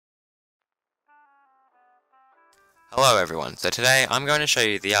Hello everyone, so today I'm going to show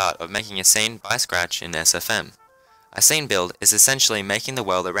you the art of making a scene by scratch in SFM. A scene build is essentially making the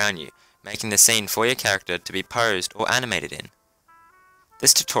world around you, making the scene for your character to be posed or animated in.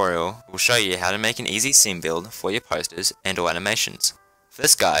 This tutorial will show you how to make an easy scene build for your posters and or animations. For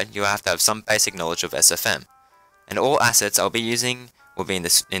this guide, you will have to have some basic knowledge of SFM, and all assets I'll be using will be in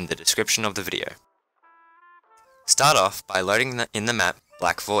the description of the video. Start off by loading in the map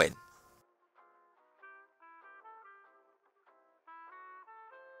Black Void.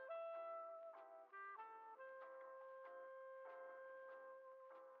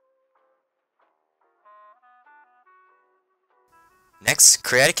 Next,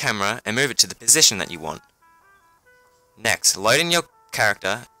 create a camera and move it to the position that you want. Next, load in your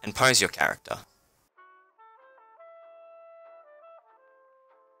character and pose your character.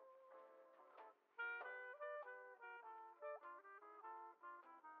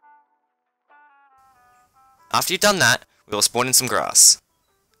 After you've done that, we will spawn in some grass.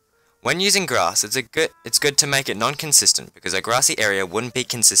 When using grass, it's good to make it non-consistent because a grassy area wouldn't be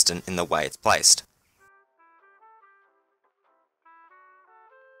consistent in the way it's placed.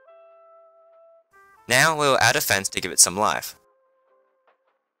 Now we will add a fence to give it some life.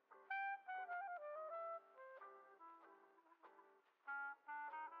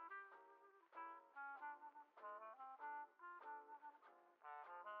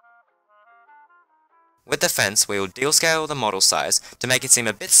 With the fence, we will deal scale the model size to make it seem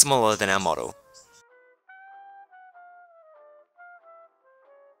a bit smaller than our model.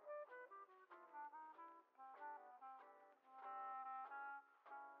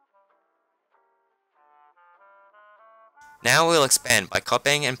 Now we'll expand by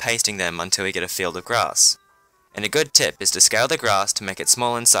copying and pasting them until we get a field of grass. And a good tip is to scale the grass to make it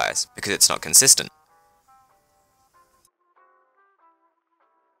small in size, because it's not consistent.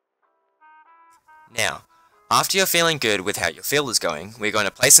 Now, after you're feeling good with how your field is going, we're going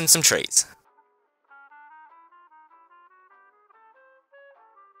to place in some trees.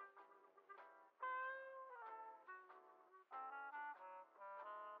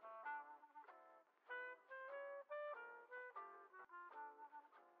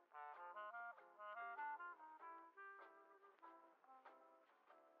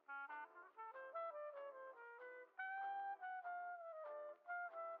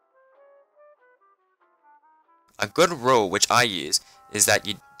 A good rule which I use is that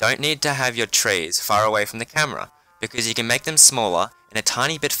you don't need to have your trees far away from the camera, because you can make them smaller and a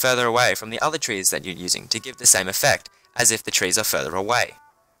tiny bit further away from the other trees that you're using to give the same effect as if the trees are further away.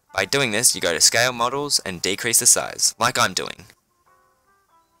 By doing this, you go to scale models and decrease the size, like I'm doing.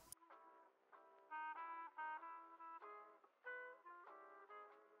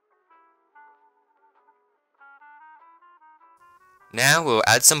 Now we'll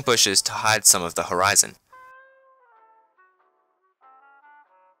add some bushes to hide some of the horizon.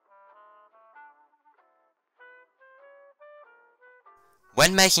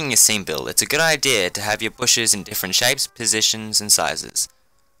 When making a scene build, it's a good idea to have your bushes in different shapes, positions, and sizes.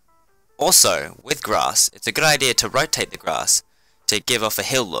 Also, with grass, it's a good idea to rotate the grass to give off a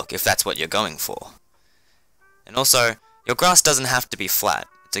hill look if that's what you're going for. And also, your grass doesn't have to be flat.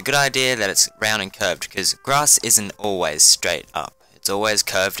 It's a good idea that it's round and curved because grass isn't always straight up. It's always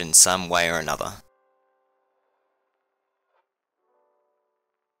curved in some way or another.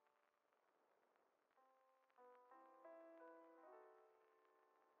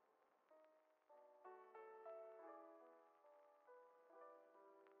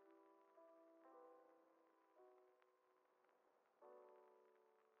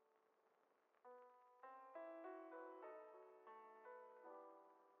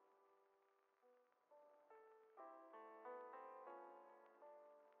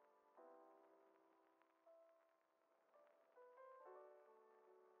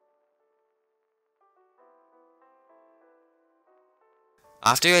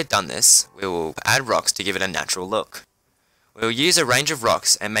 After you have done this, we will add rocks to give it a natural look. We will use a range of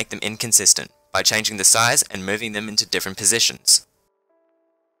rocks and make them inconsistent by changing the size and moving them into different positions.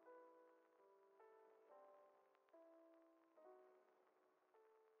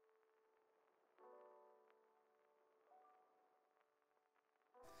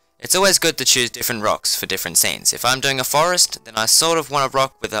 It's always good to choose different rocks for different scenes. If I'm doing a forest, then I sort of want a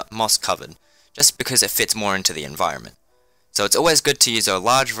rock with a moss covered, just because it fits more into the environment. So it's always good to use a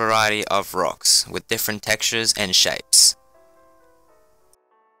large variety of rocks with different textures and shapes.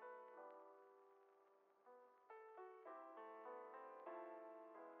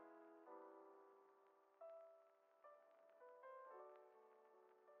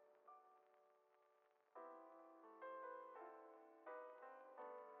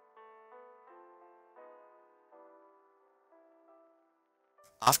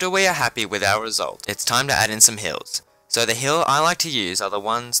 After we are happy with our result, it's time to add in some hills. So the hill I like to use are the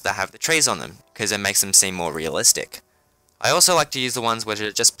ones that have the trees on them, because it makes them seem more realistic. I also like to use the ones which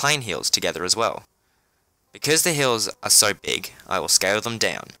are just plain hills together as well. Because the hills are so big, I will scale them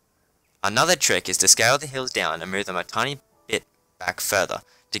down. Another trick is to scale the hills down and move them a tiny bit back further,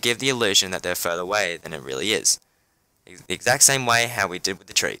 to give the illusion that they're further away than it really is. The exact same way how we did with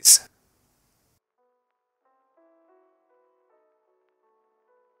the trees.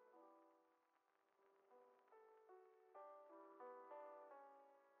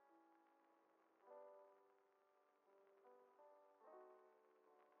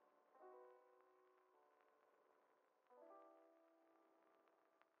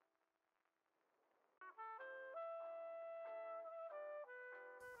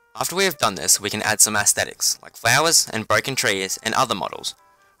 After we have done this, we can add some aesthetics, like flowers and broken trees and other models.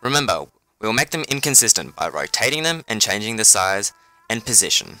 Remember, we will make them inconsistent by rotating them and changing the size and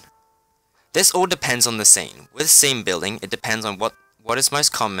position. This all depends on the scene. With scene building, it depends on what is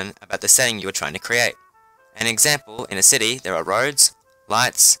most common about the setting you are trying to create. An example, in a city, there are roads,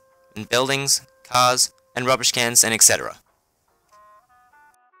 lights, and buildings, cars, and rubbish cans, and etc.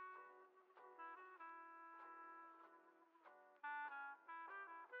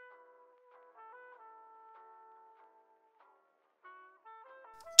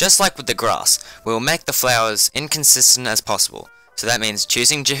 Just like with the grass, we will make the flowers inconsistent as possible. So that means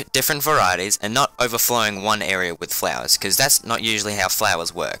choosing different varieties and not overflowing one area with flowers, because that's not usually how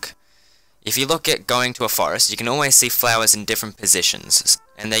flowers work. If you look at going to a forest, you can always see flowers in different positions,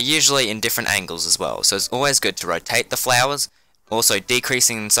 and they're usually in different angles as well, so it's always good to rotate the flowers, also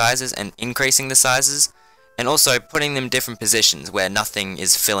decreasing in sizes and increasing the sizes, and also putting them in different positions where nothing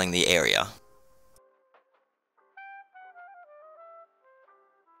is filling the area.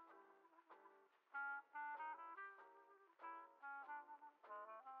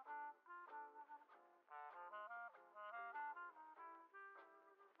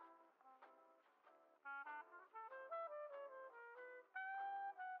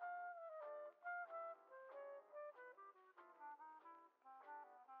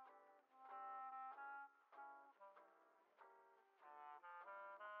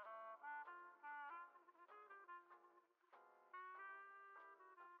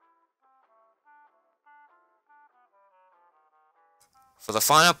 For the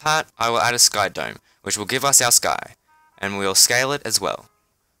final part, I will add a sky dome, which will give us our sky, and we will scale it as well.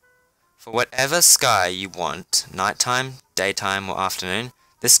 For whatever sky you want, nighttime, daytime or afternoon,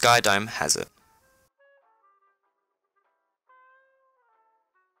 this sky dome has it.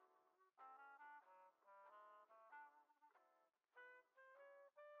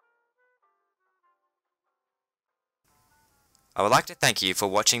 I would like to thank you for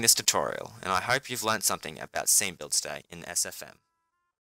watching this tutorial, and I hope you've learnt something about scene build today in SFM.